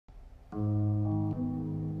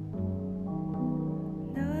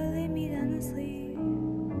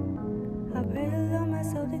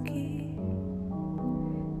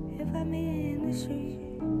I made it in the street.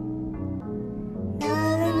 Now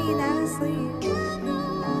I lay me down to sleep.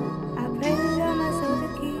 I pray to God my soul to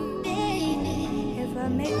keep. If I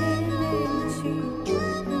make it in the street.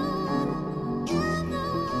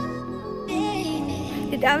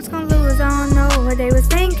 The doubts gon' lose, I don't know what they was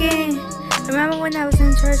thinking. Remember when I was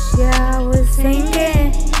in church, yeah, I was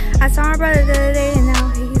singing. I saw my brother the other day and now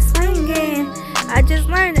he's swinging. I just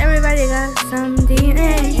learned everybody got some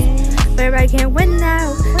demons, but everybody can't win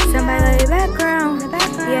now. Somebody lay background.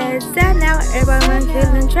 Yeah, it's sad now. Everybody wanna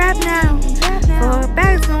kill and trap now. 4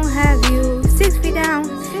 bags gon' have you 6 feet down.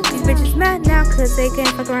 These bitches mad now cause they can't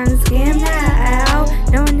fuck around and scam now.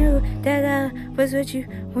 No one knew that I was with you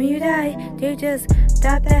when you died. They just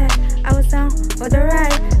thought that I was down for the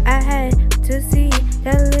ride. I had to see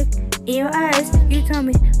that look in your eyes. You told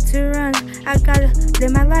me to run, I gotta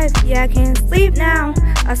live my life. Yeah, I can't sleep now.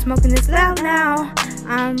 I'm smoking this loud now.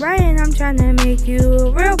 I'm writing, I'm trying to make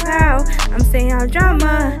you real proud. I'm saying all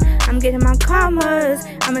drama, I'm getting my commas.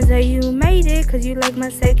 I'ma tell you made it, cause you like my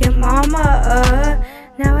second mama.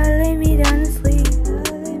 Now I lay me down to sleep.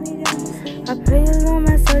 I pray the Lord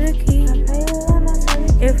my soul to keep.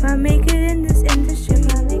 If I make it in this industry,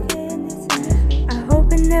 I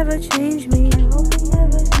hope it never change me.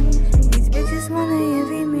 These bitches wanna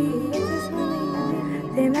envy me.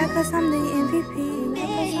 They mad cause I'm the MVP.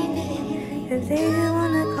 If they just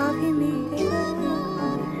wanna copy me,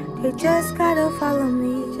 they just gotta follow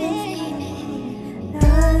me.